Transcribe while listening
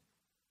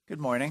Good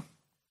morning.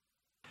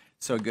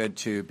 So good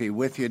to be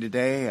with you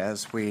today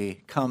as we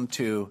come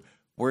to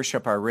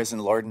worship our risen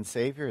Lord and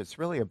Savior. It's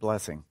really a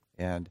blessing,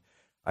 and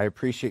I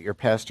appreciate your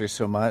pastor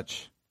so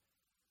much.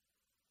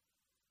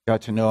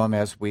 Got to know him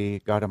as we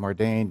got him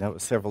ordained. That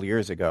was several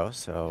years ago,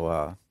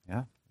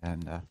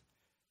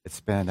 it's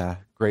been a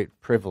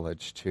great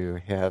privilege to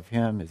have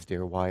him, his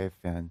dear wife,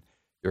 and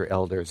your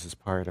elders as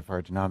part of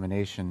our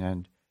denomination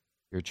and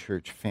your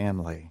church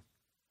family.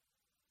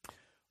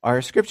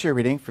 Our scripture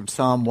reading from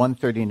Psalm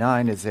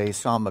 139 is a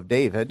Psalm of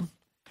David,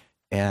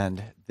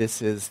 and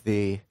this is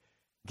the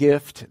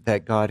gift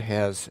that God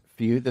has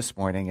for you this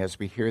morning as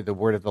we hear the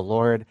word of the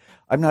Lord.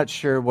 I'm not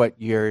sure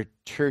what your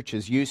church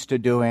is used to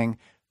doing,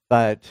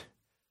 but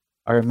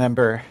I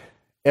remember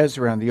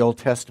Ezra in the Old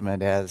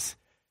Testament as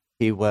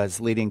he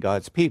was leading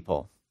God's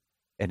people,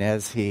 and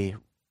as he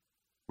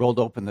rolled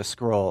open the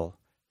scroll,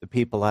 the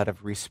people, out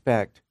of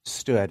respect,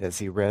 stood as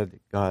he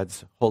read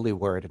God's holy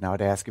word. And I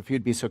would ask if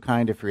you'd be so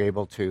kind if you're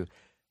able to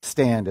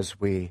stand as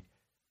we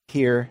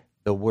hear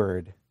the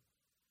word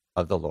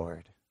of the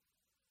Lord.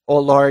 O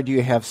Lord,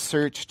 you have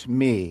searched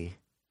me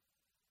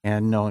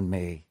and known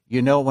me.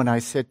 You know when I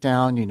sit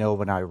down, you know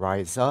when I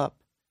rise up.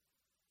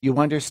 You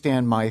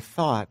understand my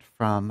thought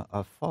from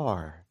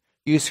afar.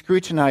 You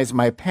scrutinize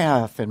my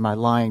path and my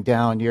lying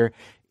down. You're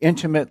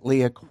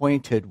intimately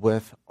acquainted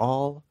with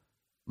all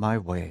my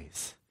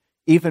ways.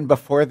 Even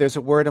before there's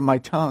a word on my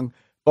tongue,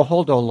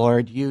 behold, O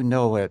Lord, you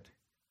know it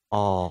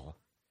all.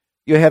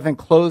 You have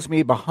enclosed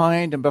me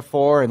behind and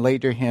before and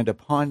laid your hand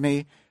upon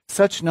me.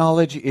 Such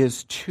knowledge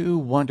is too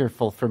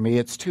wonderful for me.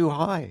 It's too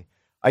high.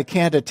 I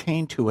can't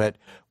attain to it.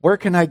 Where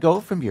can I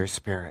go from your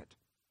spirit?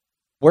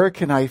 Where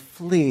can I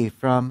flee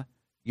from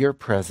your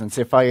presence?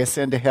 If I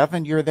ascend to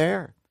heaven, you're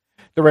there.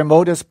 The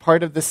remotest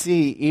part of the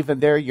sea, even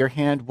there your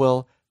hand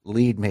will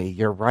lead me.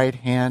 Your right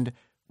hand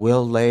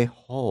will lay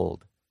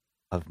hold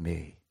of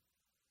me.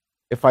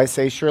 If I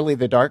say, surely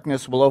the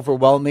darkness will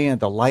overwhelm me and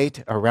the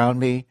light around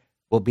me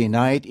will be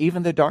night,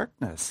 even the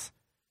darkness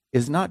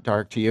is not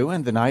dark to you,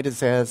 and the night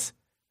is as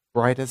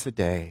bright as the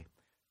day.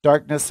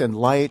 Darkness and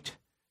light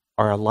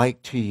are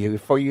alike to you,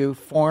 for you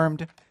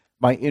formed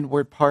my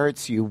inward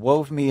parts, you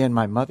wove me in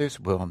my mother's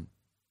womb.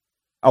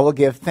 I will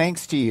give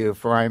thanks to you,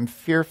 for I am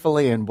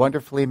fearfully and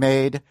wonderfully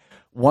made.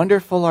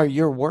 Wonderful are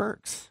your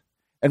works,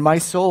 and my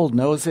soul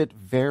knows it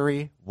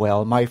very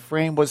well. My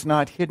frame was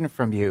not hidden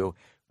from you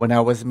when I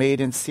was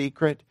made in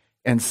secret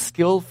and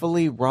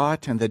skillfully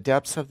wrought in the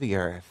depths of the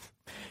earth.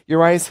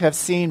 Your eyes have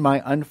seen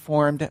my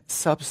unformed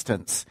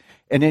substance,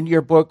 and in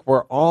your book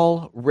were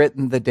all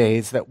written the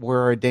days that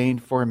were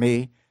ordained for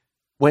me,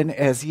 when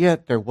as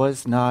yet there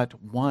was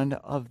not one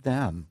of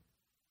them.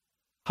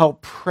 How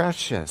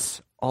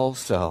precious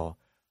also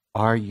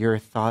are your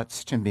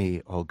thoughts to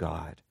me, O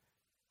God.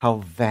 How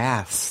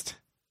vast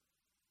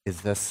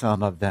is the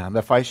sum of them.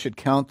 If I should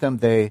count them,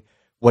 they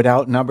would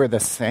outnumber the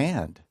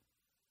sand.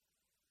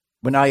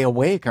 When I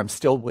awake, I'm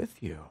still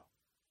with you.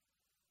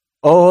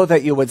 Oh,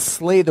 that you would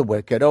slay the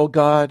wicked. O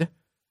God,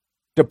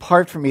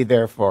 depart from me,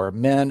 therefore,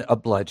 men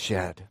of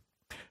bloodshed.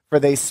 For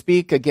they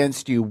speak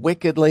against you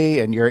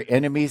wickedly, and your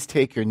enemies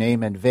take your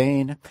name in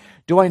vain.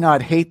 Do I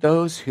not hate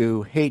those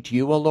who hate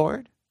you, O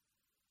Lord?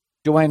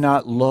 Do I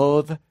not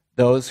loathe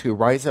those who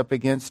rise up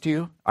against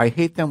you? I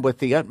hate them with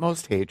the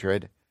utmost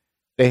hatred.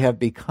 They have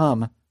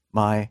become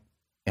my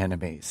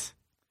enemies.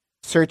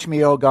 Search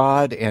me, O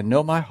God, and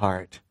know my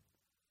heart.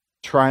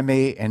 Try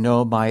me and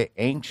know my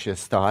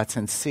anxious thoughts,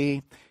 and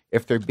see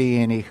if there be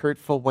any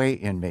hurtful way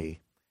in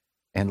me,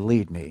 and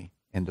lead me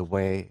in the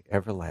way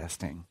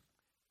everlasting.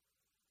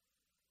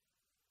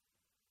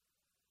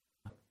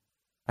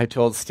 I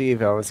told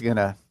Steve I was going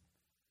to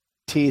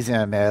tease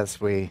him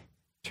as we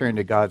turn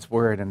to God's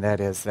Word, and that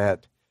is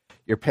that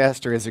your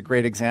pastor is a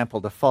great example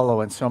to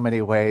follow in so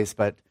many ways,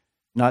 but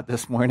not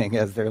this morning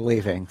as they're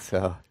leaving.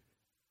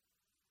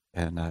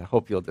 And I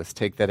hope you'll just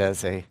take that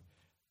as a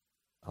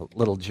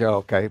little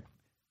joke.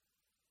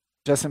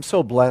 I'm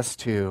so blessed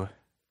to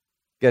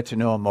get to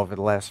know him over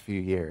the last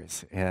few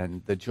years,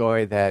 and the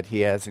joy that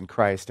he has in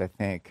Christ, I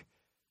think,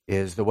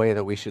 is the way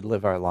that we should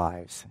live our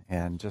lives.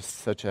 And just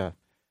such a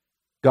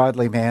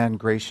godly man,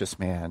 gracious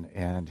man,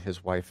 and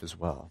his wife as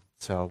well.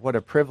 So what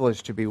a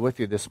privilege to be with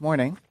you this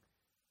morning.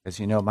 As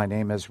you know, my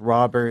name is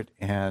Robert,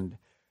 and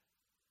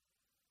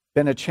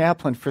been a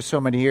chaplain for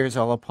so many years.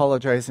 I'll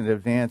apologize in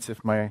advance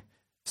if my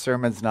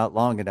sermon's not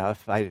long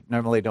enough. I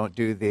normally don't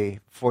do the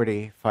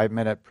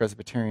 45-minute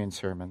Presbyterian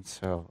sermon,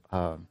 so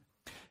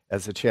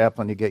as a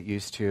chaplain, you get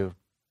used to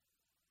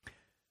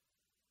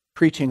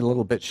preaching a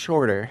little bit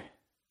shorter,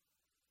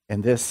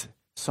 and this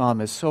psalm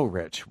is so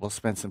rich. We'll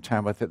spend some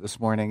time with it this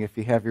morning. If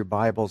you have your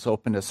Bibles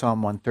open to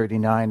Psalm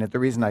 139, and the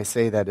reason I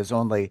say that is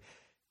only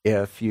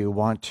if you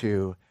want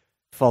to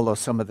follow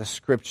some of the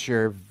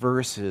scripture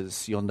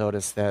verses, you'll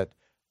notice that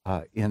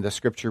in the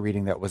scripture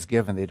reading that was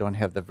given, they don't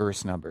have the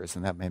verse numbers,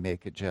 and that may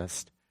make it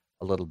just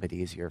a little bit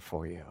easier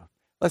for you.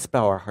 Let's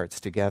bow our hearts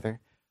together.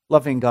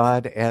 Loving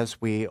God,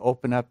 as we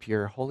open up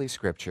your holy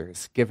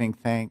scriptures, giving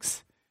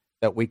thanks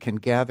that we can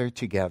gather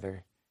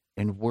together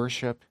in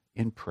worship,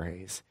 in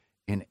praise,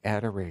 in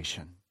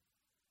adoration.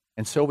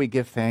 And so we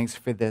give thanks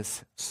for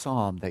this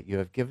psalm that you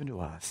have given to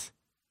us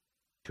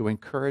to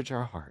encourage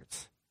our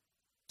hearts.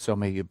 So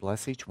may you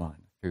bless each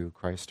one through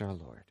Christ our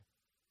Lord.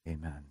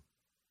 Amen.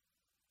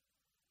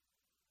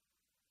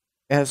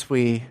 As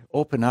we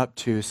open up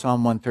to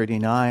Psalm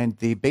 139,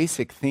 the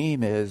basic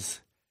theme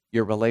is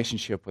your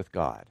relationship with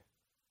God.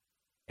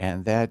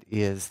 And that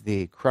is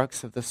the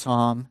crux of the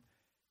psalm.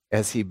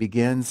 As he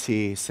begins,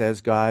 he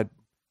says God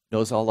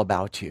knows all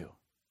about you.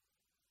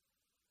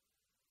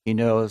 He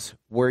knows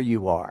where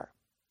you are.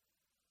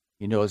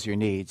 He knows your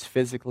needs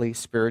physically,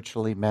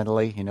 spiritually,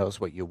 mentally. He knows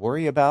what you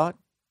worry about.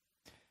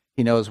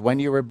 He knows when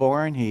you were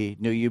born. He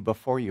knew you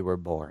before you were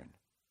born.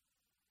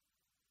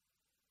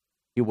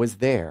 He was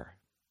there.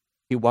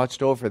 He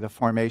watched over the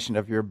formation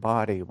of your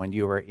body when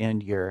you were in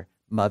your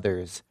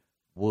mother's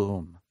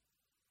womb.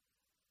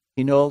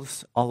 He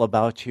knows all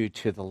about you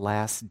to the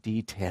last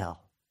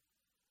detail.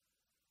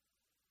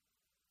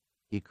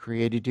 He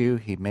created you.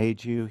 He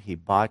made you. He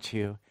bought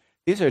you.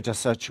 These are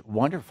just such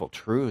wonderful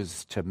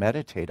truths to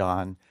meditate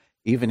on,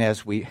 even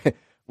as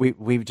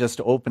we've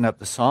just opened up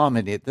the psalm,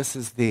 and this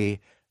is the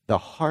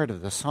heart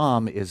of the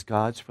psalm is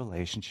God's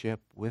relationship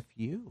with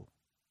you.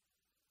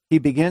 He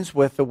begins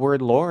with the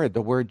word Lord,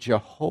 the word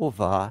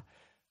Jehovah,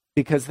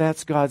 because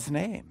that's God's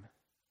name.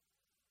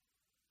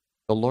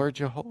 The Lord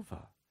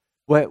Jehovah.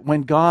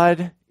 When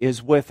God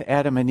is with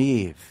Adam and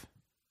Eve,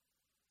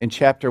 in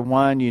chapter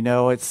 1,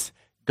 it's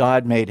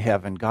God made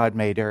heaven, God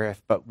made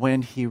earth, but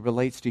when he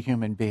relates to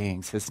human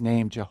beings, his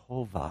name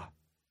Jehovah.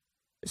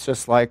 It's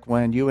just like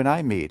when you and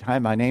I meet. Hi,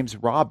 my name's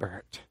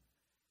Robert,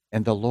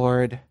 and the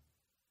Lord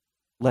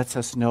lets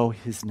us know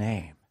his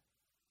name.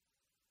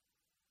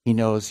 He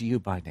knows you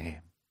by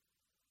name.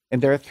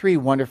 And there are 3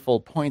 wonderful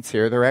points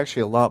here. There are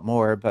actually a lot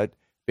more, but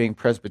being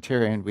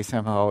Presbyterian, we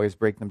somehow always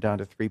break them down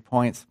to 3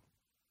 points.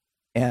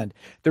 And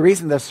the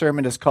reason the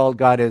sermon is called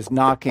God is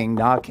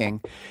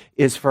Knocking,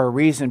 is for a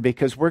reason,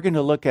 because we're going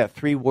to look at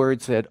 3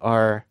 words that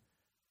are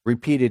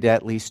repeated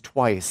at least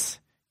twice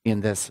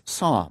in this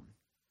psalm.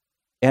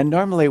 And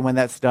normally when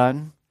that's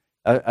done,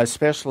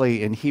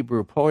 especially in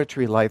Hebrew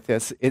poetry like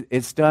this,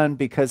 it's done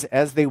because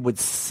as they would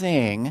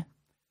sing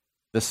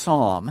the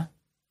psalm,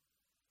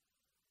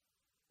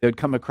 they would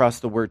come across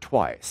the word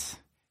twice.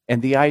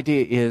 And the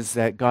idea is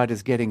that God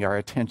is getting our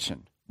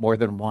attention more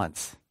than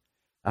once.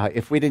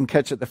 If we didn't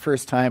catch it the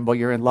first time, well,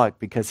 you're in luck,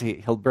 because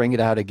he'll bring it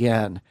out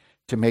again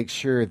to make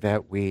sure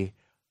that we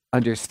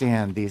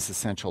understand these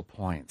essential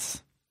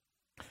points.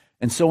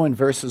 And so in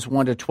verses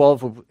 1 to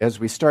 12, as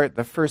we start,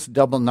 the first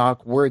double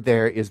knock word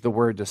there is the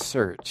word to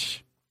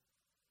search.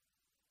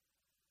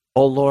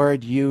 O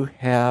Lord, you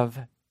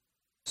have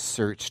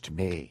searched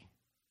me.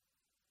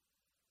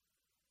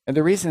 And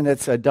the reason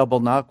it's a double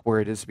knock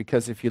word is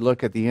because if you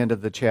look at the end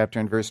of the chapter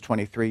in verse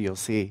 23, you'll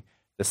see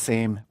the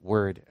same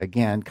word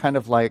again, kind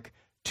of like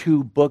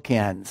 2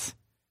 bookends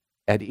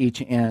at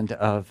each end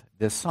of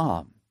this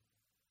psalm.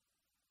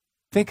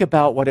 Think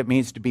about what it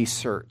means to be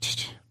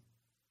searched.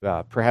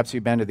 Perhaps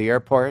you've been to the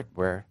airport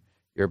where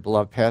your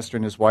beloved pastor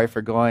and his wife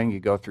are going. You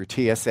go through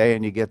TSA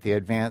and you get the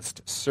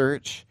advanced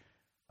search.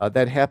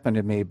 That happened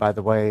to me, by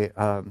the way,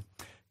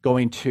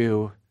 going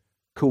to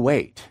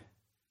Kuwait.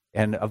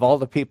 And of all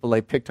the people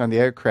they picked on the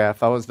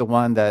aircraft, I was the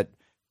one that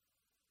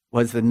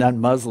was the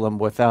non-Muslim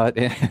without,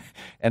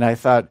 and I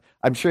thought,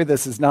 I'm sure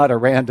this is not a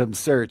random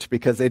search,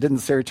 because they didn't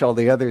search all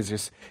the others.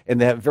 Just in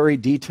that very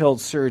detailed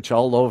search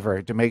all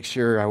over to make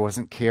sure I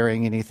wasn't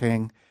carrying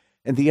anything.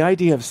 And the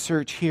idea of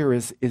search here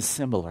is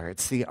similar.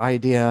 It's the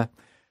idea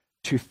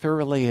to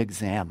thoroughly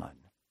examine.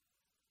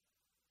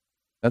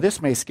 Now,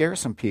 this may scare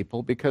some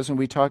people, because when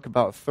we talk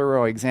about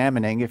thorough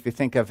examining, if you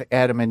think of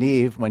Adam and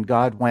Eve, when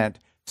God went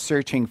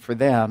searching for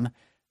them,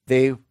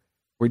 they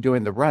were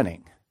doing the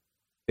running.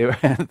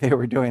 They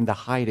were doing the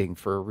hiding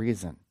for a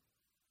reason.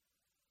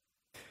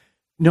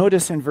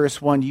 Notice in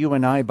verse 1, you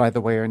and I, by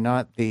the way, are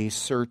not the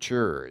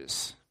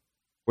searchers.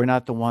 We're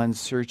not the ones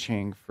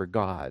searching for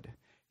God.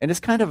 And it's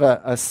kind of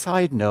a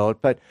side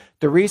note, but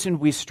the reason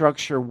we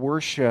structure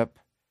worship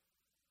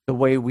the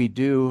way we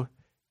do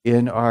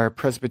in our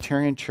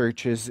Presbyterian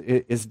churches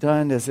is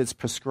done as it's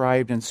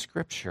prescribed in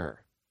Scripture.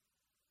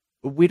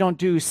 We don't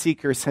do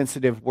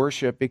seeker-sensitive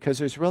worship because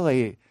there's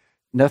really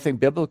nothing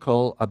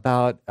biblical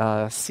about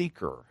a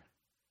seeker.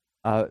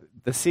 The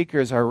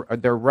seekers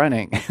they're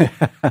running.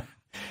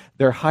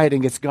 They're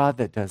hiding. It's God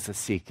that does the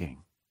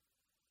seeking.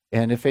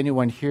 And if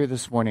anyone here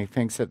this morning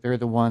thinks that they're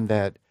the one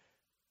that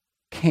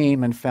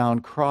came and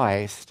found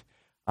Christ,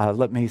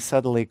 let me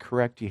subtly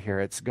correct you here.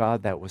 It's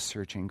God that was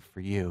searching for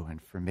you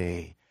and for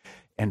me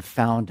and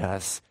found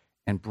us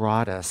and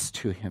brought us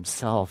to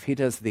himself. He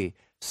does the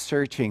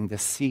searching, the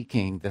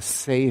seeking, the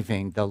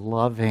saving, the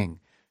loving,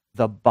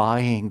 the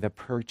buying, the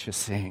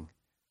purchasing,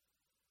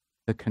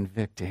 the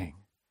convicting.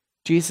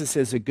 Jesus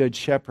is a good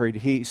shepherd.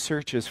 He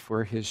searches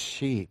for his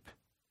sheep.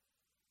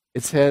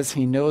 It says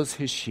he knows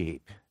his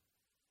sheep.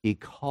 He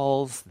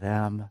calls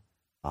them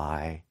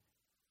by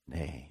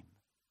name.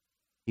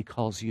 He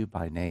calls you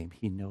by name.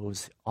 He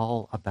knows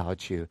all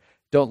about you.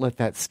 Don't let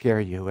that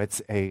scare you.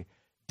 It's a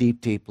deep,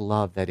 deep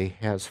love that he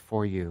has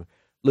for you.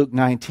 Luke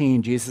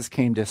 19, Jesus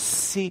came to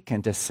seek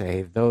and to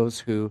save those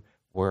who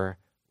were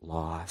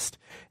lost.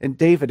 And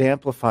David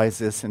amplifies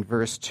this in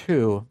verse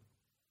 2,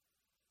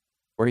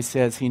 where he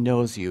says he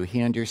knows you,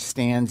 he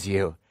understands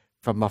you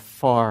from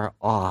afar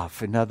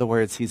off. In other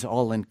words, he's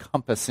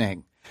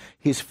all-encompassing.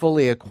 He's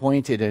fully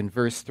acquainted. In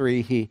verse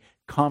 3, he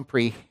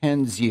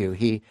comprehends you.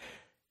 He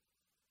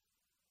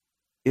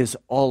is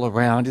all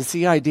around. It's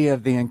the idea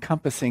of the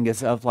encompassing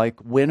is of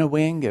like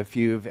winnowing, if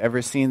you've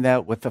ever seen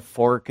that with the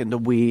fork and the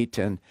wheat,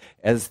 and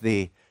as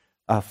the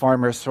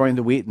farmer is throwing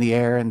the wheat in the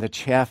air and the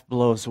chaff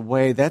blows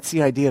away. That's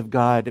the idea of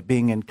God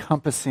being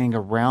encompassing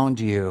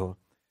around you,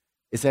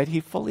 is that he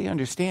fully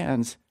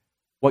understands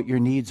what your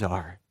needs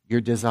are,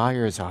 your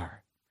desires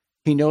are.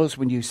 He knows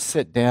when you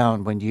sit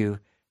down, when you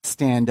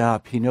stand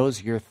up. He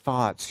knows your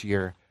thoughts,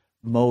 your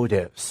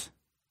motives.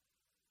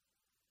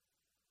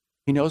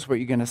 He knows what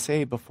you're going to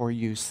say before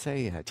you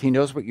say it. He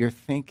knows what you're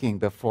thinking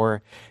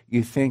before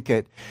you think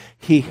it.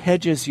 He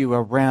hedges you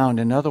around.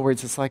 In other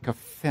words, it's like a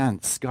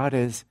fence. God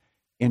is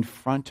in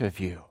front of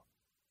you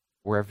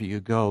wherever you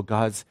go.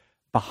 God's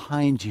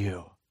behind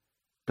you.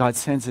 God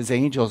sends his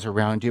angels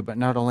around you, but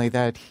not only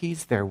that,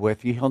 he's there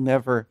with you. He'll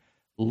never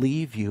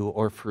leave you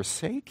or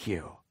forsake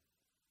you.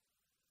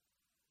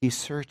 He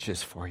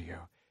searches for you.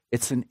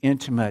 It's an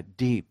intimate,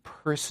 deep,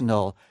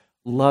 personal,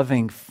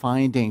 loving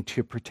finding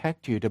to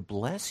protect you, to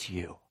bless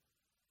you,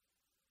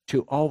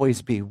 to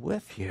always be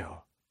with you.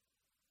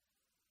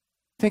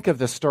 Think of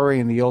the story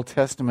in the Old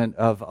Testament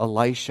of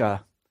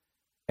Elisha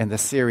and the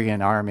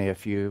Syrian army.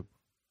 If you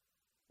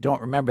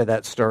don't remember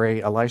that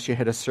story, Elisha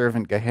had a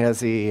servant,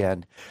 Gehazi,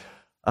 and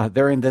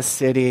they're in this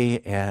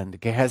city,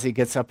 and Gehazi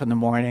gets up in the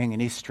morning,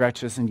 and he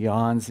stretches and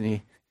yawns, and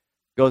he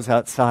goes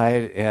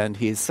outside, and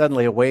he's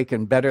suddenly awake,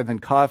 and better than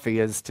coffee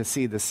is to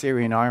see the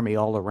Syrian army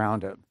all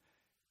around him.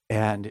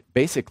 And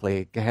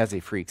basically, Gehazi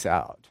freaks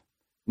out.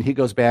 And he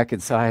goes back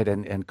inside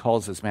and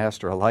calls his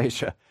master,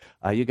 Elisha,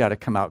 you got to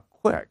come out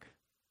quick.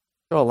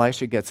 So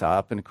Elisha gets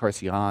up and, of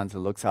course, yawns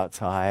and looks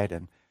outside,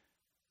 and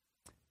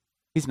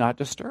he's not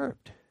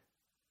disturbed.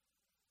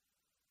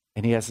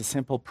 And he has a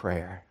simple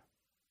prayer,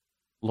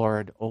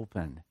 Lord,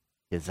 open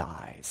his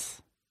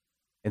eyes.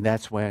 And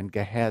that's when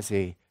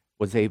Gehazi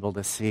was able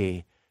to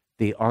see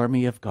the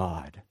army of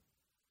God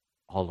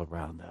all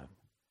around them.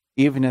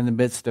 Even in the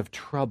midst of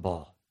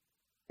trouble,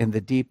 in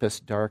the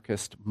deepest,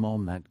 darkest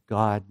moment,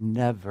 God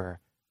never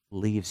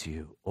leaves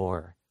you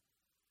or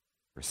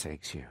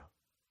forsakes you.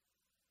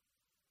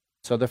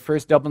 So the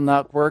first double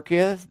knock word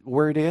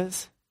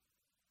is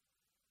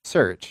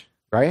search,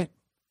 right?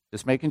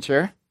 Just making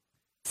sure.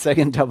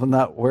 Second double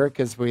knock word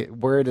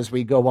as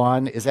we go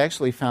on is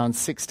actually found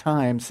 6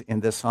 times in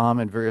this psalm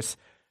in verse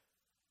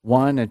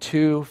 1 and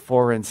 2,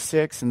 4 and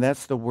 6, and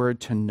that's the word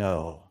to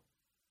know.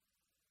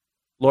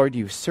 Lord,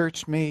 you've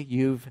searched me,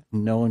 you've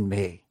known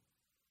me.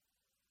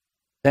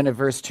 Then in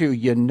verse 2,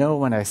 you know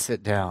when I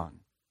sit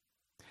down.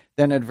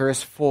 Then in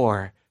verse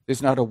 4,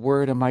 there's not a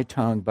word on my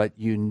tongue, but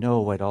you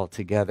know it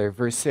altogether.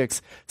 Verse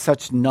 6,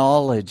 such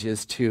knowledge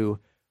is too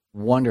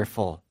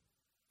wonderful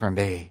for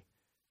me.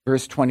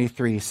 Verse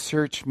 23,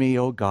 search me,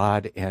 O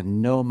God,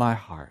 and know my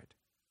heart,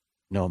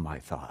 know my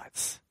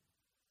thoughts.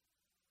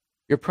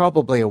 You're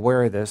probably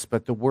aware of this,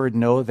 but the word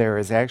know there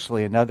is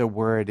actually another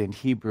word in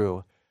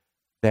Hebrew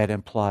that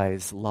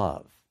implies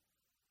love.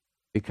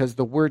 Because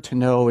the word to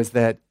know is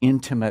that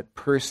intimate,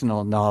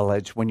 personal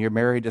knowledge. When you're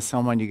married to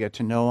someone, you get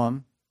to know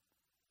them.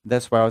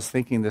 That's why I was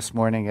thinking this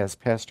morning as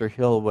Pastor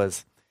Hill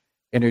was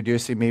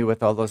introducing me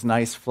with all those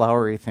nice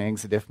flowery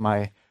things, that if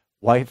my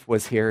wife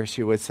was here,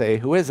 she would say,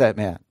 who is that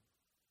man?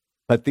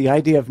 But the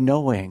idea of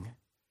knowing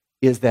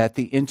is that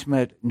the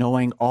intimate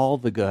knowing all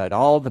the good,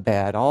 all the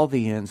bad, all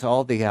the ins,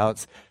 all the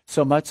outs,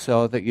 so much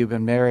so that you've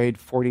been married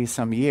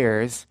 40-some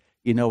years,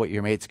 you know what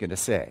your mate's going to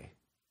say.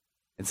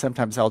 And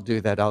sometimes I'll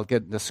do that. I'll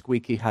get in the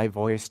squeaky high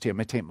voice to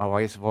imitate my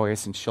wife's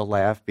voice, and she'll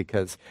laugh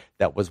because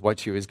that was what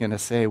she was going to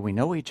say. We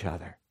know each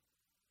other.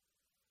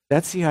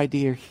 That's the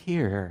idea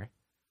here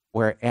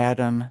where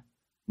Adam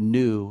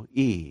knew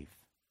Eve,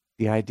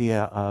 the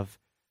idea of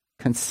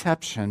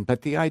conception,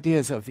 but the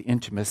ideas of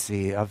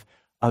intimacy, of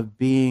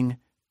being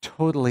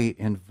totally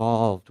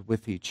involved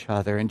with each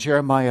other. In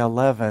Jeremiah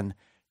 11,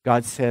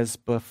 God says,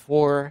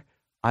 before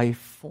I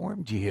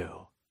formed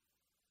you,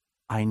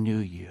 I knew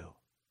you.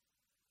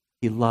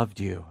 He loved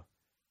you.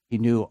 He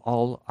knew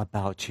all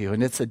about you.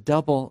 And it's a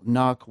double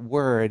knock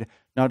word,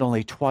 not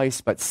only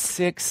twice, but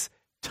 6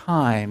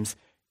 times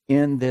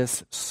in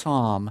this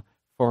psalm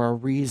for a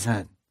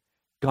reason.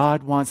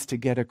 God wants to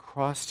get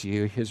across to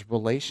you his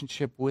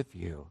relationship with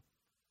you,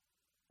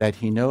 that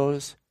he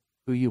knows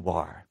who you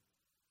are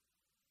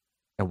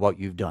and what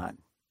you've done.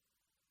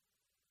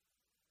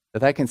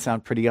 But that can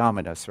sound pretty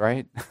ominous,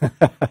 right?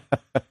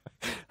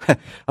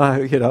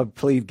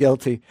 Plead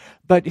guilty.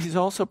 But he's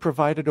also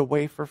provided a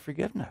way for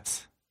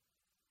forgiveness.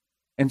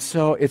 And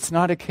so it's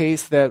not a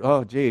case that,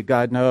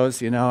 God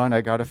knows, and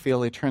I got to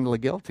feel eternally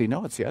guilty.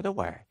 No, it's the other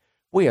way.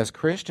 We as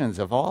Christians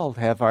have all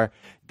have our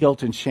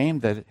guilt and shame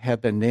that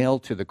have been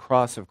nailed to the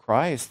cross of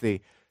Christ.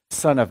 The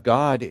Son of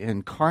God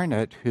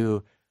incarnate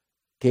who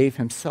gave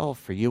himself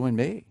for you and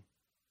me.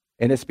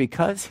 And it's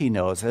because he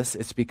knows us,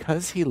 it's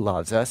because he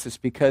loves us, it's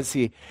because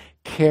he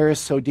cares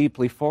so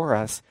deeply for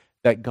us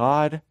that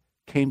God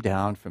came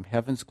down from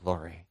heaven's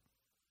glory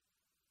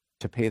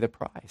to pay the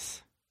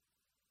price.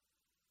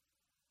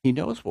 He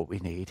knows what we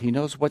need. He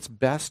knows what's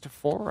best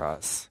for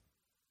us.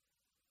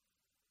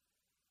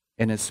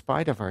 And in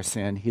spite of our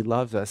sin, he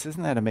loves us.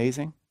 Isn't that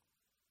amazing?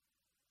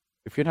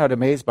 If you're not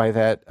amazed by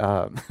that,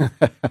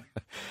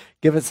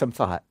 give it some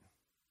thought.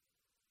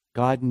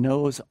 God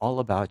knows all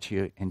about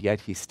you, and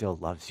yet he still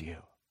loves you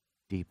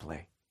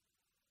deeply.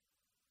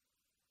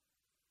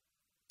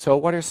 So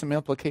what are some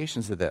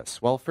implications of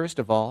this? Well, first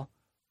of all,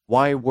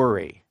 why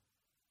worry?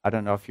 I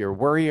don't know if you're a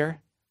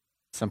worrier.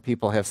 Some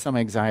people have some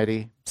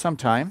anxiety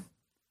sometime.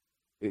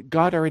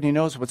 God already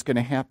knows what's going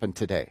to happen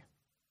today.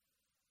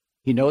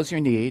 He knows your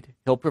need.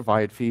 He'll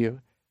provide for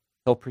you.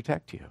 He'll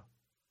protect you.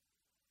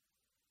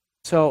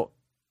 So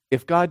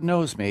if God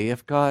knows me,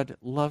 if God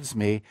loves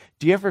me,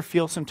 do you ever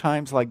feel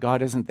sometimes like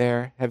God isn't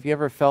there? Have you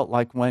ever felt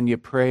like when you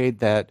prayed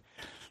that,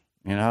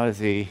 is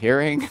he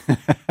hearing?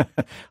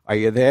 Are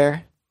you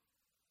there?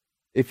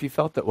 If you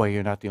felt that way,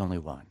 you're not the only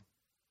one.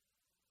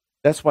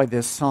 That's why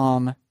this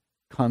psalm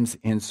comes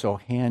in so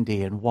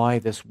handy and why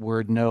this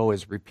word know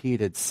is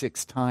repeated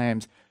 6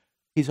 times.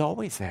 He's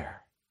always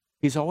there.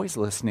 He's always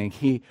listening.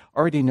 He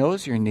already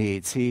knows your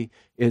needs. He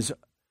is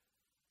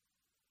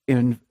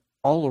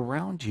all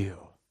around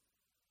you.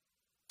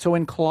 So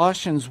in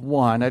Colossians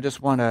 1, I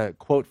just want to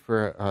quote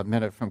for a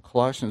minute from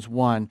Colossians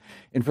 1.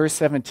 In verse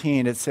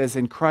 17, it says,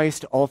 in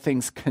Christ all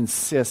things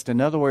consist. In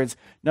other words,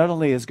 not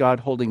only is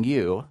God holding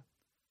you,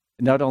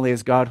 not only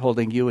is God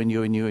holding you and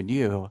you and you and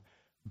you,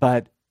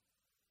 but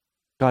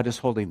God is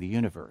holding the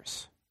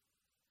universe.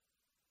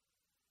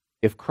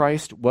 If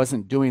Christ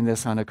wasn't doing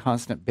this on a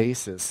constant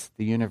basis,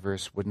 the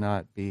universe would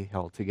not be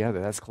held together.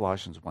 That's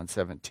Colossians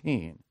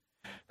 1:17.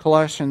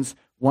 Colossians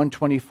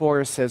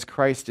 1:24 says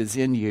Christ is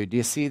in you. Do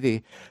you see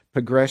the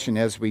progression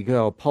as we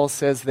go? Paul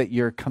says that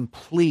you're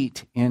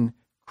complete in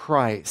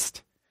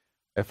Christ.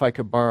 If I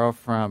could borrow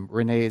from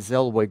Renee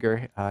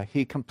Zellweger,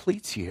 he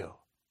completes you.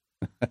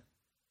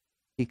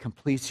 He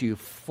completes you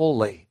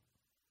fully.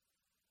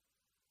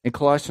 In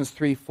Colossians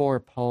 3:4,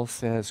 Paul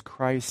says,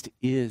 Christ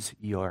is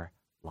your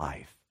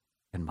life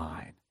and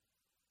mine.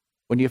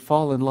 When you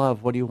fall in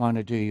love, what do you want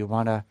to do? You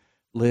want to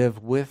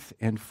live with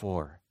and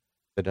for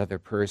that other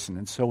person.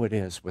 And so it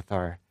is with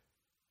our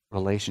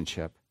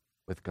relationship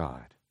with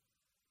God.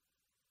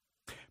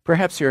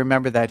 Perhaps you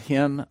remember that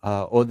hymn,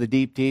 Oh, the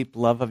deep, deep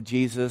love of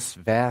Jesus,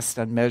 vast,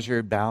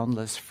 unmeasured,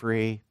 boundless,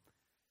 free.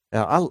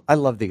 I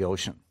love the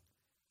ocean.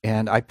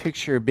 And I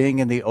picture being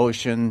in the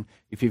ocean,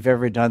 if you've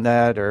ever done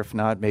that, or if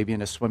not, maybe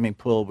in a swimming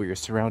pool where you're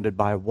surrounded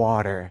by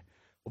water.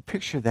 Well,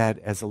 picture that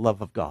as a love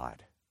of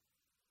God.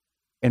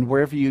 And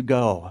wherever you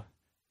go,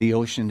 the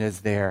ocean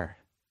is there.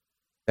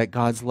 That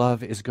God's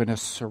love is going to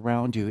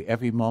surround you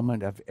every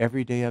moment of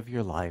every day of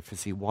your life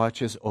as he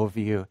watches over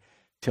you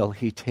till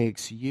he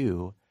takes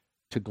you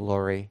to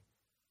glory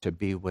to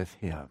be with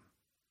him.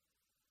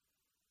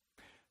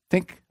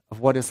 Think of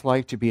what it's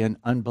like to be an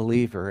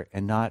unbeliever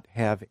and not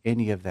have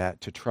any of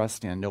that to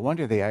trust in. No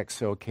wonder they act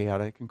so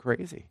chaotic and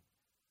crazy.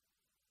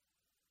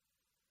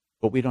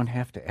 But we don't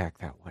have to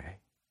act that way.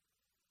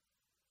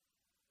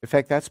 In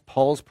fact, that's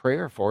Paul's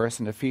prayer for us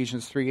in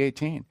Ephesians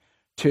 3:18.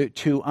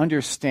 To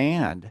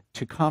understand,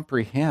 to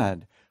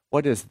comprehend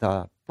what is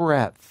the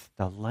breadth,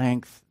 the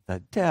length,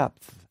 the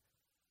depth,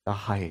 the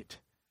height,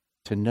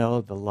 to know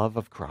the love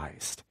of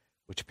Christ,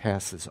 which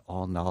passes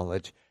all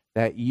knowledge,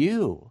 that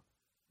you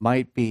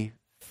might be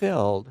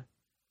filled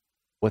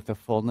with the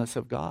fullness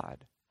of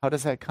God. How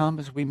does that come?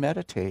 As we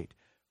meditate,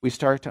 we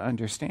start to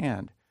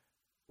understand,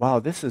 wow,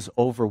 this is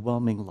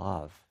overwhelming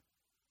love.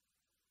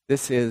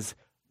 This is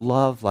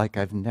love like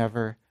I've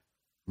never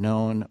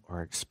known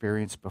or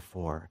experienced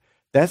before.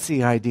 That's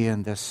the idea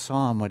in this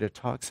psalm when it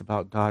talks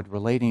about God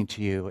relating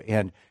to you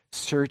and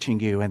searching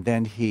you, and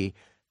then he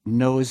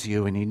knows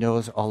you and he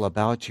knows all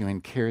about you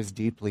and cares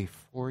deeply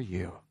for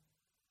you.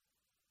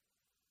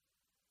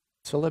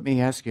 So let me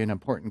ask you an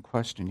important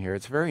question here.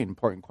 It's a very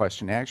important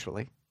question,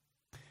 actually.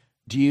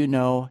 Do you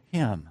know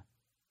him?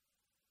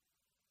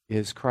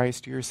 Is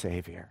Christ your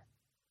Savior?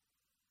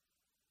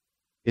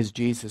 Is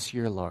Jesus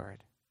your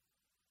Lord?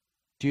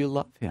 Do you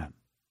love him?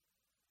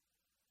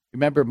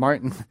 Remember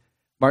Martin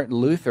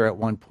Luther at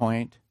one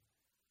point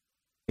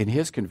in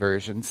his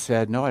conversion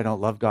said, no, I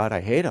don't love God,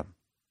 I hate him,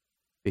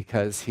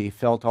 because he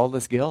felt all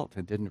this guilt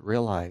and didn't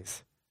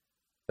realize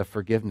the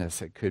forgiveness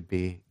that could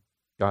be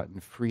gotten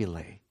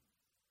freely.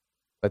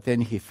 But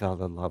then he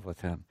fell in love with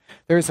him.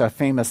 There's a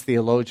famous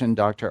theologian,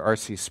 Dr.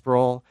 R.C.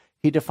 Sproul.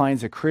 He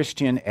defines a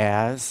Christian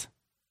as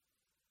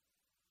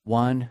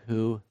one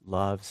who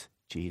loves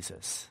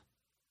Jesus.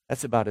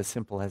 That's about as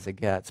simple as it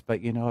gets,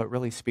 but it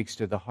really speaks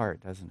to the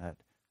heart, doesn't it?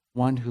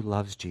 One who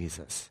loves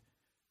Jesus.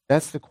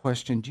 That's the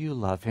question. Do you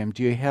love him?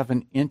 Do you have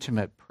an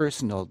intimate,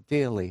 personal,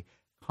 daily,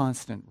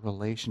 constant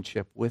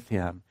relationship with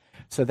him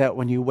so that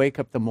when you wake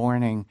up the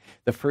morning,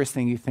 the first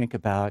thing you think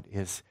about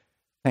is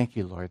Thank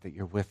you, Lord, that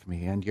you're with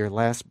me and your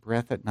last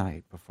breath at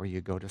night before you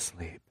go to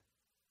sleep.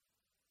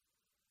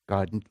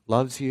 God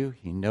loves you.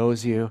 He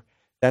knows you.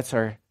 That's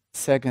our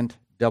second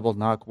double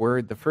knock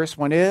word. The first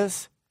one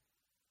is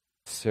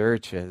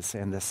searches,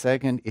 and the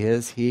second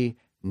is he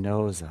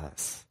knows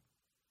us.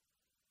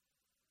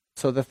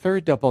 So the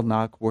third double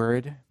knock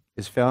word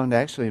is found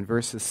actually in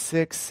verses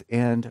 6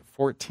 and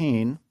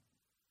 14.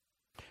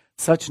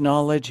 Such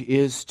knowledge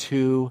is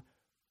too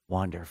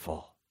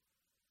wonderful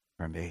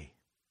for me.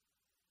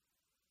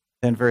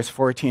 Then verse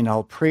 14,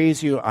 I'll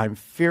praise you. I'm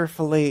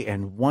fearfully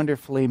and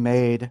wonderfully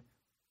made.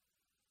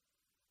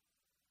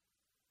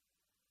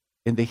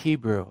 In the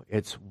Hebrew,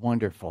 it's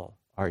wonderful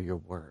are your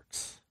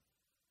works.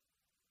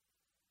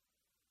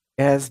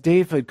 As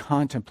David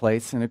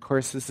contemplates, and of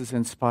course this is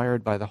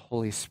inspired by the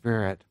Holy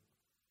Spirit,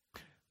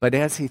 but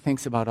as he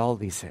thinks about all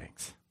these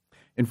things,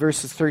 in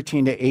verses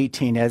 13 to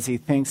 18, as he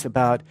thinks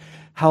about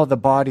how the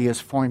body is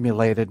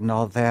formulated and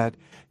all that,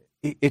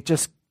 it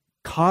just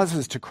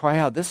causes to cry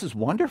out, this is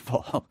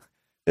wonderful.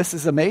 This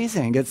is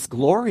amazing. It's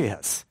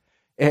glorious.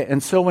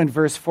 And so in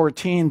verse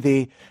 14,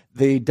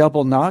 the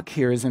double knock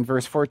here is in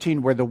verse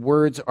 14 where the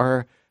words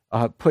are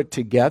put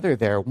together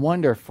there.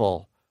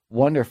 Wonderful,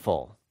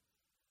 wonderful,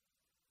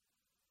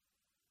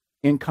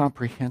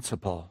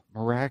 incomprehensible,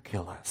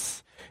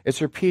 miraculous.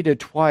 It's repeated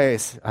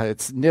twice.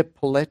 It's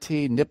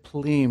nipoleti,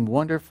 niplim,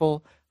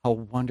 wonderful. How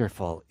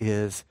wonderful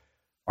is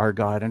our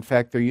God. In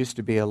fact, there used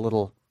to be a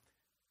little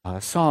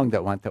song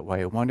that went that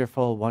way.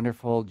 Wonderful,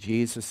 wonderful,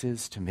 Jesus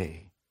is to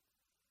me.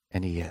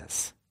 And he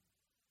is.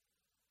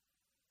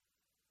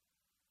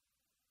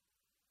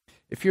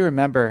 If you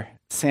remember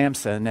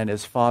Samson and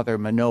his father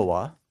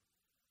Manoah,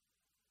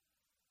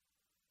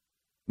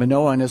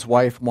 Manoah and his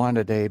wife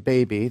wanted a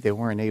baby. They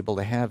weren't able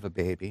to have a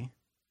baby.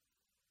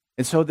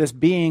 And so this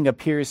being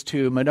appears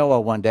to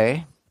Manoah one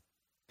day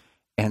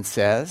and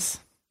says,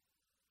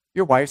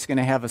 your wife's going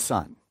to have a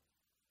son.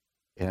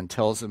 And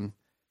tells him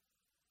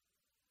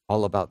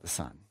all about the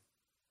son.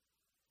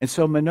 And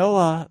so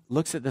Manoah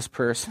looks at this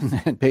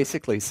person and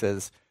basically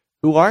says,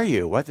 who are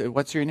you?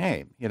 What's your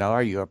name?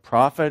 Are you a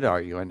prophet?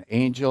 Are you an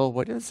angel?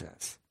 What is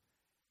this?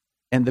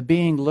 And the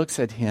being looks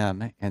at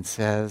him and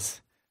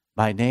says,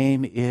 my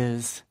name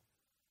is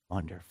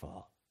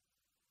Wonderful.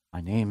 My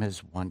name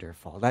is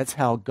Wonderful. That's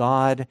how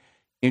God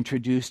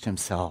introduced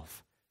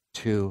himself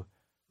to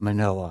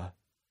Manoah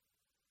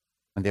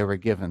when they were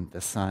given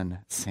the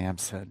son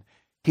Samson.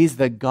 He's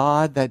the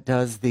God that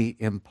does the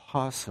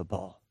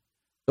impossible,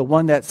 the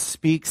one that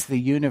speaks the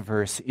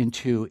universe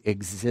into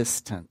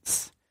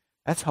existence.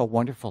 That's how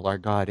wonderful our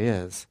God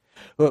is.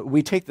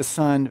 We take the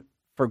sun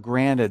for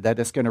granted that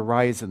it's going to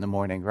rise in the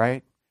morning,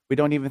 right? We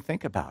don't even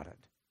think about it.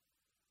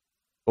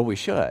 Well, we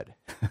should,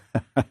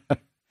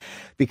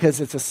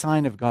 because it's a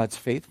sign of God's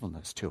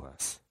faithfulness to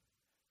us.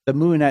 The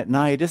moon at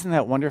night, isn't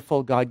that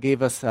wonderful? God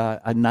gave us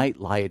a night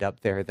light up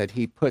there that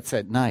he puts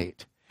at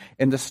night.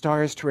 And the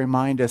stars to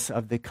remind us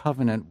of the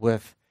covenant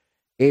with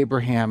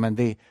Abraham, and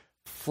the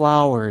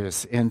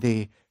flowers and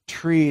the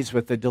trees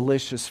with the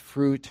delicious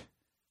fruit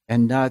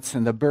and nuts,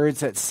 and the birds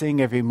that sing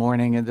every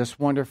morning, and this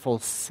wonderful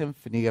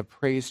symphony of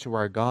praise to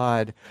our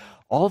God.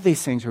 All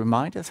these things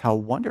remind us how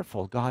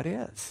wonderful God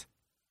is.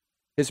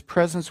 His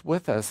presence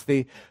with us,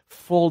 the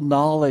full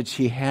knowledge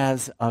he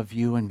has of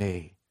you and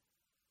me.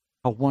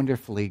 How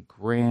wonderfully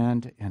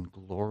grand and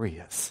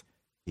glorious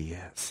he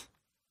is.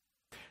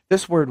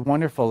 This word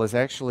wonderful is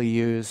actually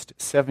used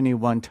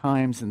 71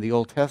 times in the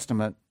Old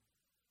Testament.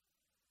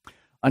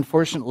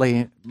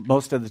 Unfortunately,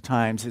 most of the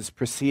times it's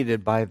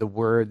preceded by the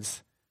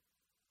words,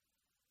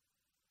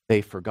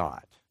 they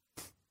forgot.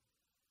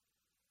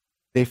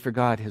 They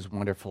forgot his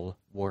wonderful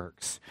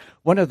works.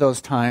 One of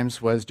those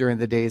times was during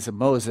the days of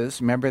Moses.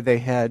 Remember, they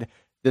had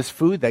this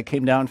food that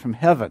came down from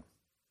heaven.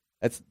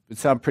 It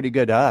sounds pretty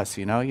good to us,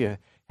 you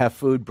have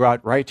food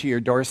brought right to your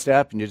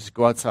doorstep, and you just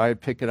go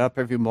outside, pick it up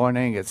every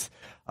morning. It's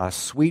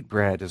sweet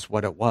bread is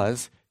what it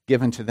was,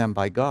 given to them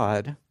by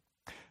God.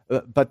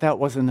 But that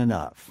wasn't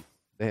enough.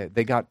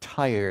 They got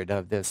tired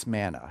of this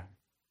manna.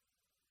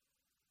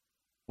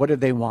 What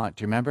did they want?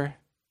 Do you remember?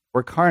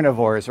 We're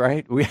carnivores,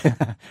 right?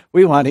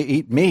 We want to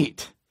eat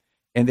meat.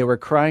 And they were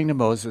crying to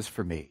Moses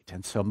for meat.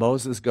 And so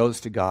Moses goes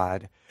to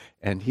God,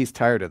 and he's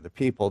tired of the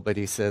people, but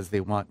he says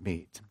they want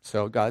meat.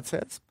 So God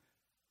says,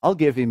 I'll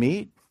give you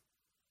meat.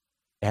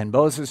 And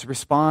Moses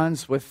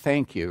responds with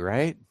thank you,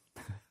 right?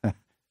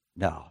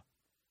 No.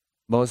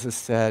 Moses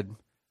said,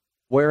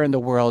 where in the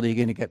world are you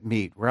going to get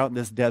meat? We're out in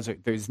this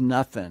desert. There's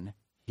nothing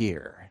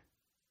here.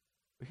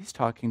 He's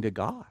talking to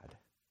God.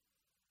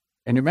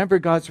 And remember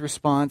God's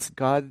response?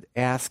 God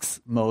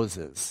asks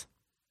Moses,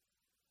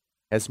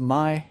 has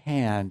my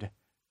hand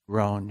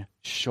grown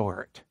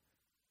short?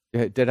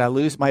 Did I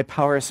lose my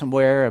power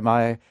somewhere? Am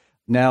I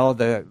now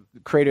the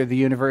creator of the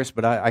universe,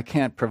 but I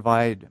can't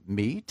provide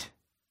meat?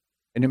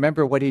 And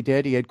remember what he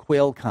did? He had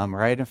quail come,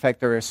 right? In fact,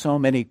 there are so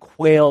many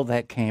quail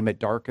that came, it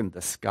darkened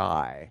the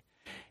sky.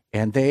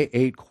 And they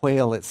ate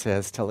quail, it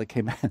says, till it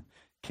came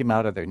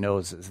out of their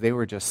noses. They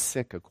were just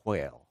sick of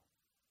quail.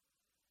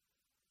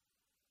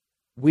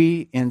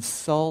 We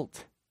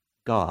insult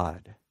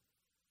God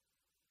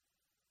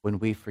when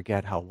we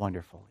forget how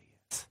wonderful he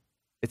is.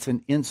 It's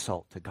an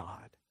insult to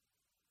God.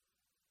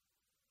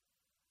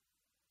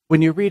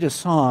 When you read a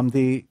psalm,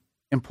 the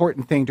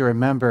important thing to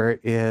remember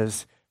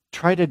is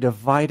try to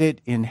divide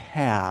it in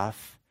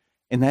half,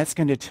 and that's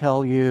going to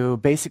tell you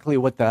basically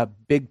what the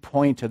big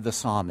point of the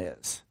psalm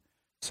is.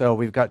 So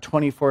we've got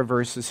 24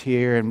 verses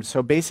here, and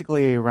so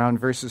basically around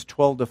verses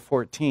 12 to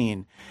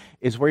 14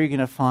 is where you're going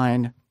to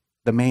find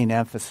the main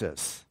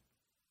emphasis.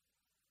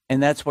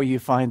 And that's where you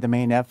find the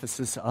main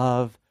emphasis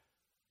of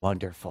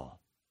wonderful,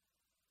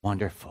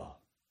 wonderful,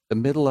 the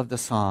middle of the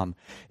psalm.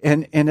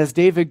 And as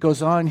David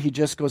goes on, he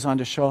just goes on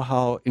to show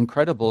how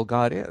incredible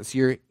God is.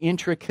 You're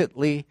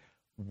intricately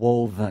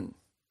woven.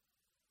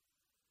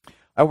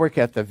 I work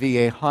at the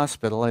VA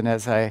hospital, and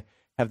as I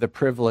have the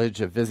privilege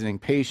of visiting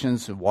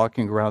patients and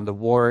walking around the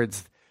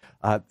wards,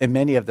 in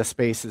many of the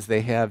spaces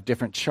they have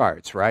different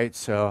charts, right?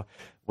 So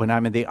when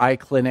I'm in the eye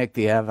clinic,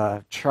 they have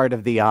a chart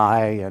of the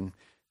eye and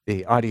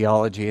the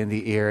audiology in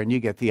the ear, and you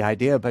get the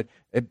idea. But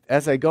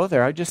as I go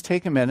there, I just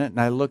take a minute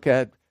and I look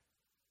at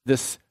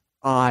this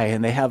eye,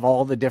 and they have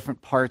all the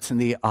different parts in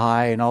the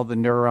eye and all the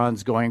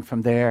neurons going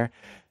from there.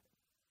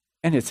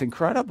 And it's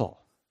incredible.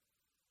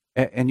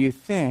 And you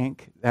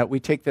think that we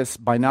take this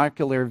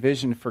binocular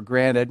vision for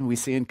granted, and we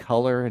see in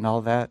color and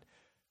all that,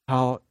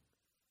 how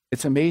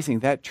it's amazing.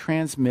 That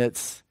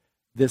transmits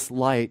this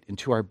light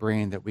into our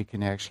brain that we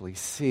can actually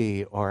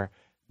see, or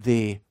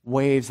the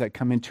waves that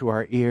come into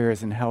our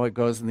ears and how it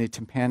goes in the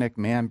tympanic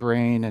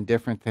membrane and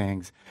different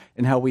things,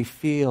 and how we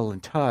feel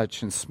and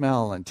touch and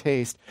smell and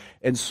taste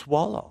and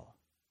swallow.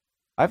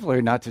 I've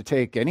learned not to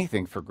take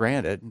anything for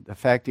granted. The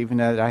fact even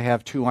that I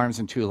have 2 arms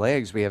and 2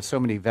 legs, we have so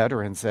many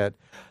veterans that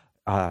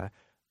I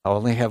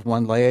only have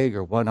 1 leg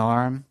or 1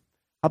 arm.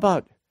 How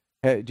about,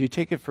 do you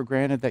take it for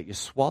granted that you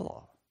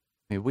swallow?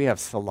 I mean, we have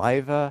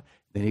saliva,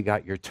 then you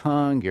got your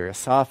tongue, your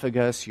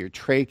esophagus, your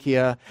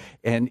trachea,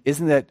 and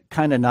isn't that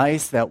kind of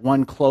nice that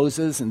one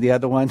closes and the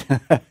other one,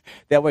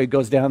 that way it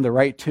goes down the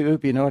right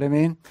tube, you know what I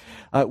mean?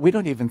 We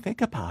don't even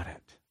think about it.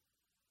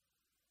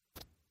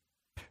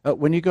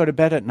 When you go to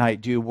bed at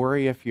night, do you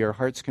worry if your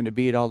heart's going to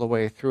beat all the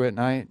way through at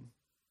night?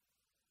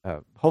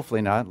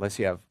 Hopefully not, unless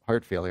you have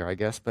heart failure, I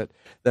guess. But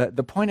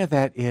the point of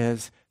that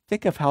is,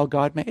 think of how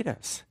God made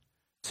us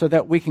so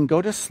that we can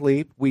go to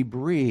sleep, we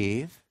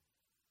breathe,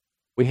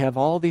 we have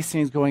all these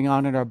things going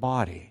on in our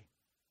body,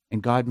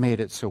 and God made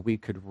it so we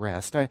could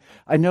rest.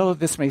 I know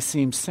this may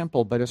seem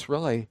simple, but it's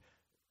really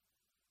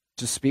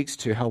just speaks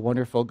to how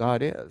wonderful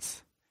God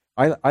is.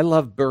 I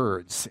love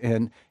birds,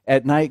 and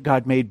at night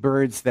God made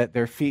birds that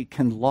their feet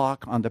can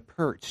lock on the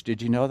perch.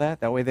 Did you know that?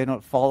 That way they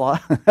don't fall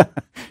off. Do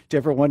you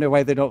ever wonder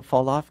why they don't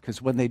fall off?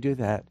 Because when they do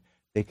that,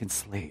 they can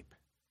sleep.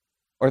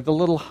 Or the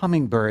little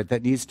hummingbird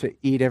that needs to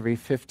eat every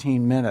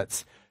 15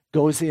 minutes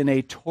goes in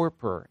a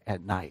torpor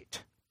at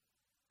night.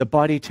 The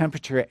body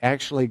temperature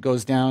actually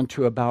goes down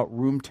to about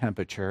room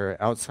temperature,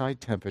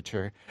 outside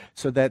temperature,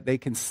 so that they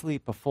can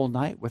sleep a full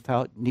night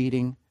without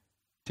needing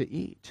to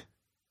eat.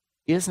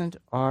 Isn't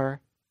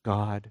our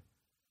God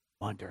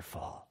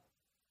wonderful?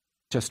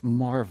 Just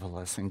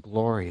marvelous and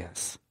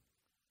glorious.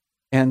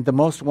 And the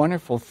most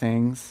wonderful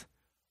things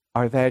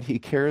are that he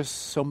cares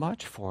so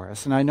much for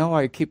us. And I know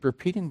I keep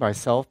repeating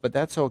myself, but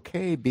that's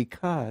okay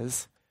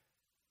because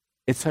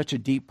it's such a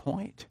deep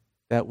point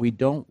that we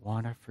don't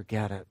want to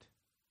forget it.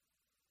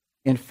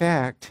 In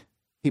fact,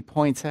 he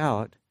points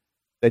out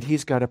that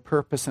he's got a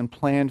purpose and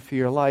plan for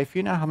your life.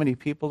 You know how many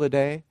people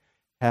today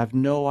have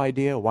no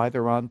idea why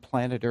they're on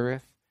planet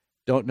Earth,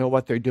 don't know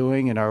what they're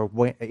doing, and are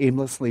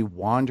aimlessly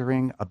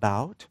wandering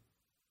about?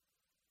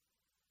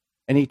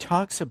 And he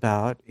talks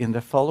about, in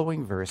the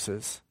following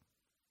verses,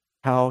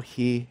 how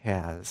he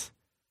has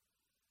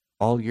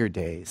all your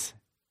days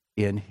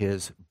in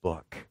his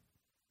book.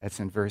 That's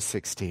in verse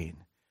 16.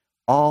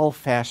 All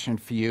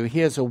fashioned for you. He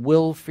has a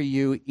will for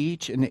you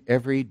each and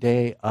every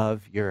day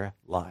of your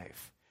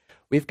life.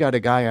 We've got a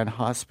guy on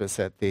hospice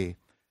at the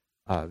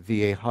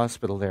VA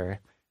hospital there,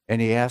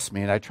 and he asked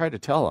me, and I tried to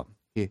tell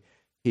him,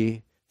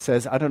 he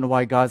says, I don't know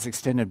why God's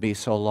extended me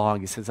so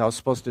long. He says, I was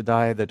supposed to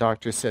die, the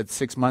doctor said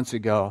 6 months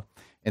ago,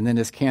 and then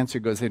his cancer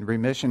goes in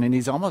remission, and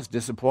he's almost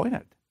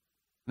disappointed.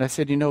 And I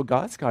said, you know,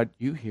 God's got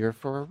you here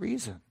for a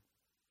reason.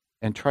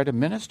 And try to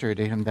minister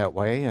to him that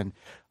way, and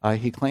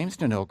he claims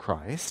to know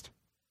Christ.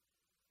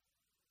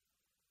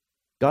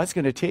 God's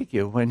going to take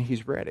you when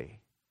he's ready.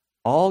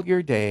 All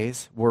your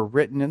days were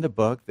written in the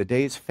book, the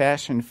days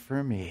fashioned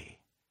for me.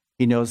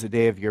 He knows the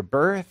day of your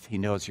birth. He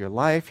knows your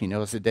life. He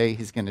knows the day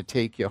he's going to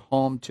take you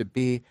home to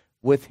be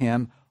with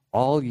him.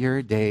 All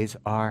your days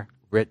are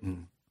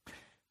written.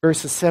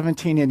 Verses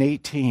 17 and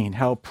 18,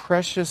 how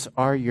precious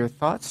are your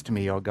thoughts to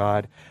me, O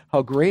God.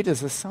 How great is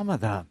the sum of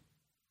them.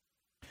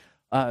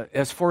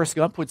 As Forrest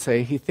Gump would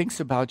say, he thinks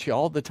about you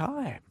all the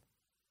time.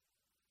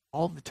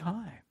 All the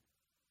time.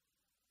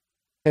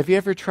 Have you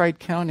ever tried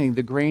counting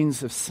the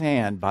grains of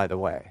sand, by the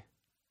way?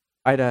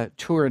 I had a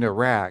tour in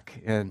Iraq,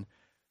 and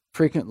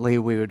frequently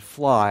we would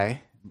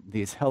fly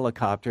these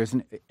helicopters,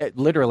 and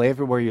literally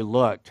everywhere you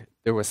looked,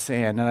 there was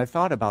sand. And I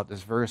thought about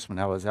this verse when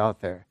I was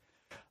out there.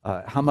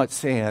 how much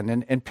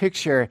sand. And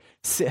picture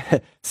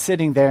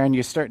sitting there and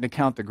you're starting to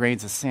count the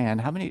grains of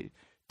sand. How many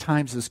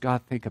times does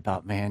God think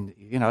about, man,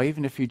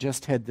 even if you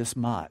just had this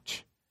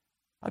much,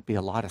 that'd be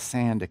a lot of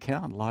sand to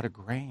count, a lot of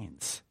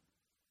grains.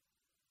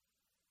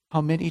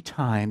 How many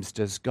times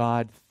does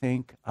God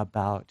think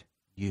about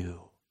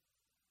you?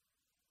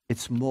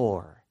 It's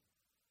more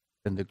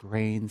than the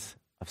grains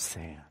of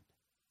sand.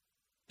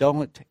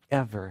 Don't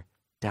ever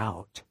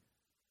doubt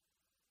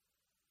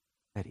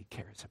that he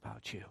cares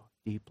about you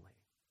deeply.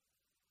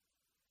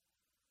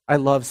 I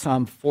love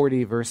Psalm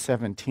 40, verse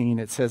 17.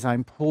 It says,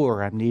 I'm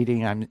poor, I'm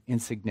needy, I'm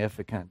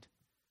insignificant.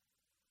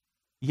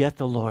 Yet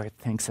the Lord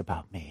thinks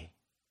about me.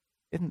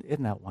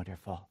 Isn't that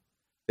wonderful?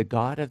 The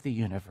God of the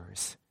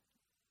universe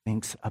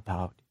thinks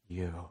about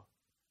you.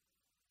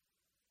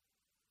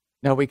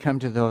 Now we come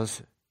to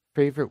those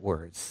favorite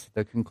words,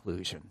 the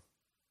conclusion.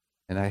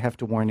 And I have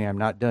to warn you, I'm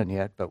not done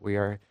yet, but we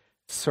are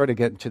sort of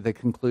getting to the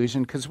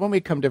conclusion, because when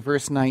we come to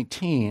verse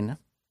 19,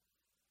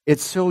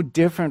 it's so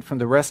different from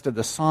the rest of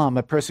the psalm.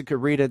 A person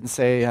could read it and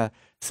say,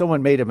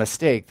 someone made a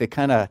mistake. They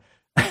kind of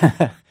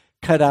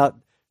cut out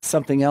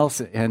something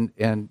else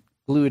and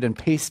glued and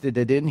pasted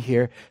it in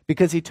here,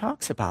 because he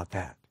talks about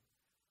that,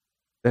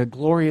 the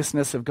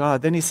gloriousness of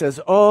God. Then he says,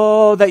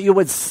 oh, that you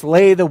would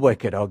slay the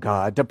wicked, O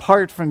God.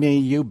 Depart from me,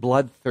 you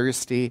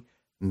bloodthirsty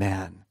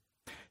men.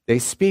 They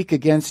speak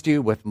against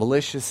you with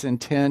malicious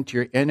intent.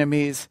 Your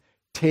enemies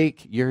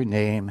take your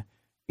name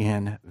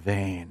in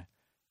vain.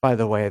 By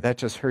the way, that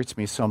just hurts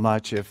me so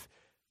much if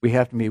we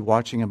have to be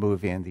watching a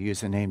movie and they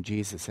use the name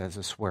Jesus as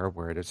a swear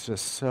word. It's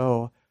just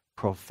so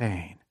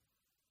profane.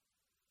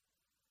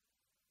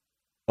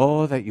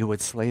 Oh, that you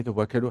would slay the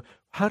wicked.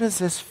 How does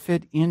this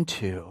fit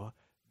into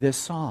this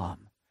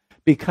psalm?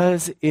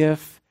 Because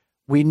if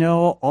we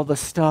know all the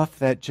stuff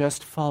that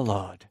just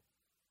followed,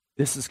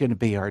 this is going to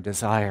be our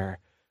desire.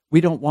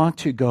 We don't want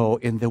to go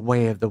in the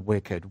way of the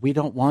wicked. We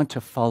don't want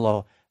to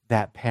follow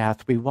that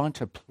path. We want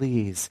to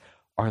please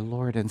our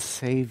Lord and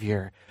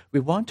Savior. We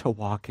want to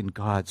walk in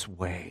God's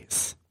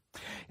ways.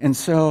 And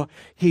so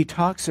he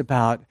talks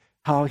about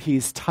how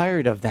he's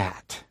tired of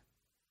that,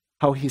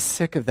 how he's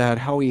sick of that,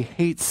 how he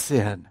hates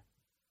sin.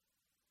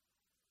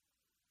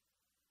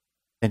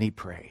 Then he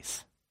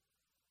prays.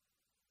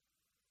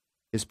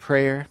 His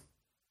prayer,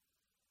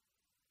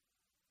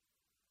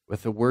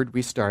 with the word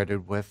we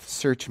started with,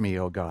 search me,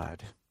 O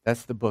God.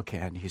 That's the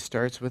bookend. He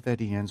starts with it,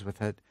 he ends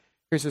with it.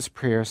 Here's his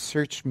prayer,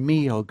 search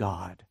me, O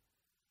God.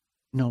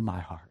 Know my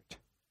heart.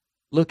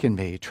 Look in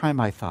me, try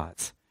my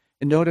thoughts.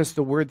 And notice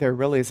the word there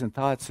really isn't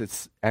thoughts,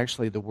 it's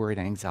actually the word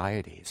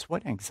anxieties.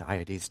 What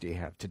anxieties do you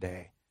have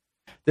today?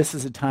 This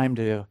is a time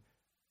to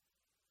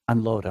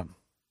unload them.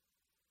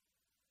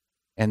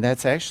 And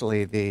that's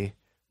actually the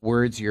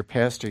words your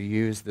pastor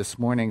used this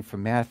morning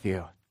from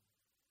Matthew,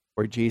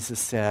 where Jesus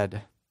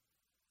said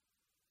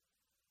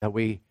that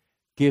we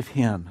give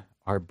him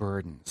our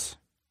burdens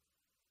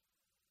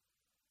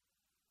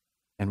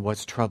and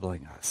what's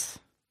troubling us.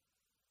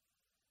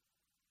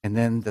 And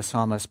then the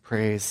psalmist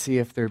prays, see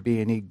if there be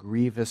any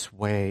grievous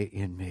way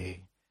in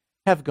me.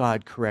 Have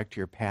God correct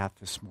your path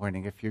this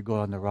morning if you're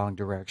going the wrong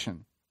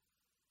direction.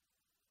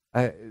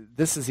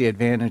 This is the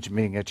advantage of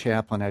being a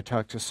chaplain. I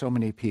talk to so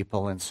many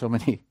people and so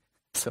many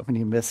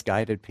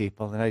misguided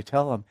people, and I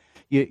tell them,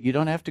 you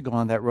don't have to go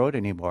on that road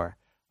anymore.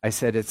 I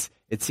said,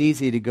 it's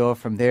easy to go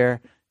from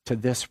there to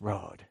this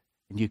road,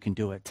 and you can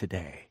do it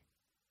today.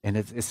 And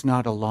it's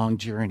not a long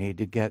journey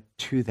to get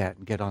to that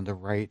and get on the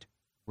right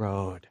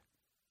road.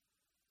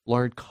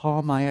 Lord,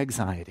 calm my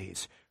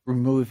anxieties.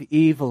 Remove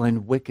evil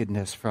and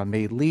wickedness from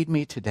me. Lead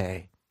me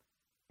today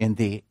in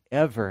the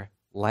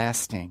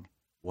everlasting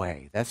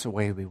way. That's the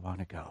way we want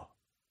to go.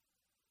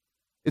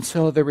 And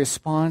so the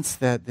response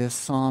that this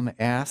psalm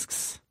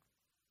asks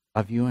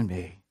of you and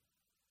me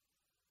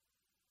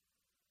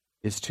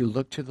is to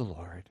look to the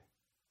Lord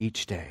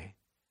each day.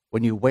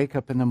 When you wake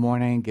up in the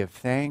morning, give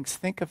thanks.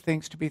 Think of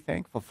things to be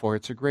thankful for.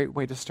 It's a great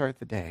way to start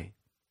the day.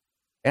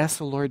 Ask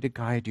the Lord to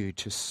guide you,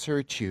 to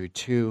search you,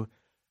 to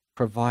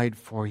provide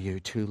for you,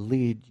 to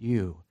lead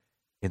you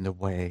in the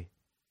way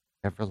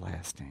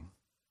everlasting.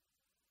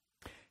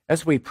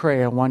 As we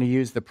pray, I want to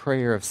use the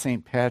prayer of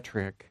St.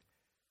 Patrick.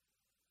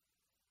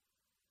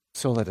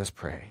 So let us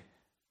pray.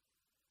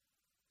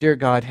 Dear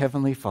God,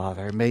 Heavenly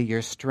Father, may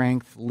your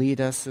strength lead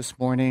us this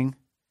morning.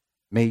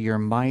 May your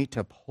might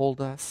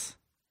uphold us.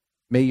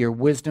 May your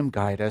wisdom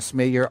guide us.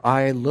 May your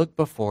eye look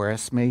before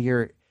us. May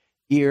your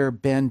ear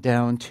bend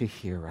down to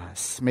hear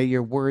us. May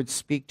your words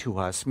speak to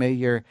us. May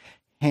your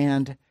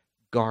hand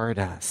guard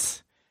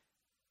us.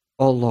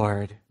 O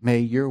Lord, may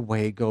your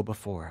way go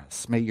before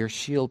us. May your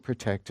shield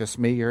protect us.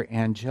 May your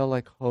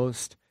angelic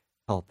host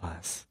help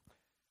us.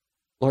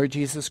 Lord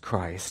Jesus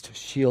Christ,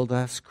 shield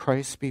us.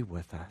 Christ be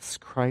with us.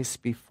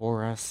 Christ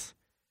before us.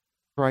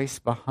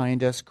 Christ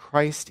behind us.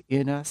 Christ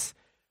in us.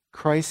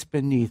 Christ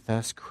beneath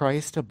us.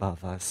 Christ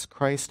above us.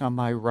 Christ on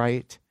my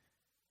right.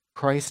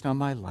 Christ on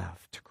my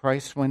left.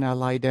 Christ when I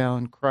lie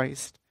down.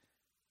 Christ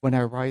when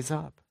I rise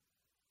up.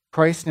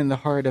 Christ in the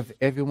heart of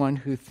everyone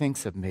who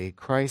thinks of me.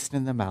 Christ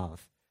in the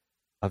mouth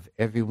of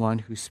everyone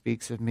who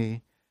speaks of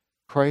me,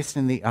 Christ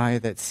in the eye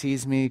that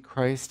sees me,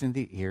 Christ in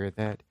the ear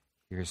that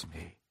hears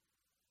me.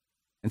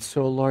 And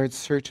so, Lord,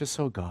 search us,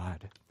 O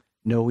God,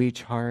 know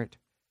each heart,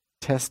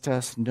 test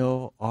us,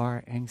 know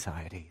our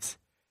anxieties.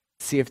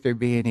 See if there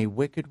be any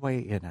wicked way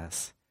in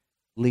us.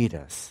 Lead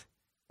us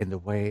in the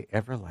way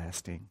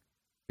everlasting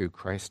through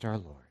Christ our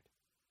Lord.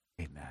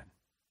 Amen.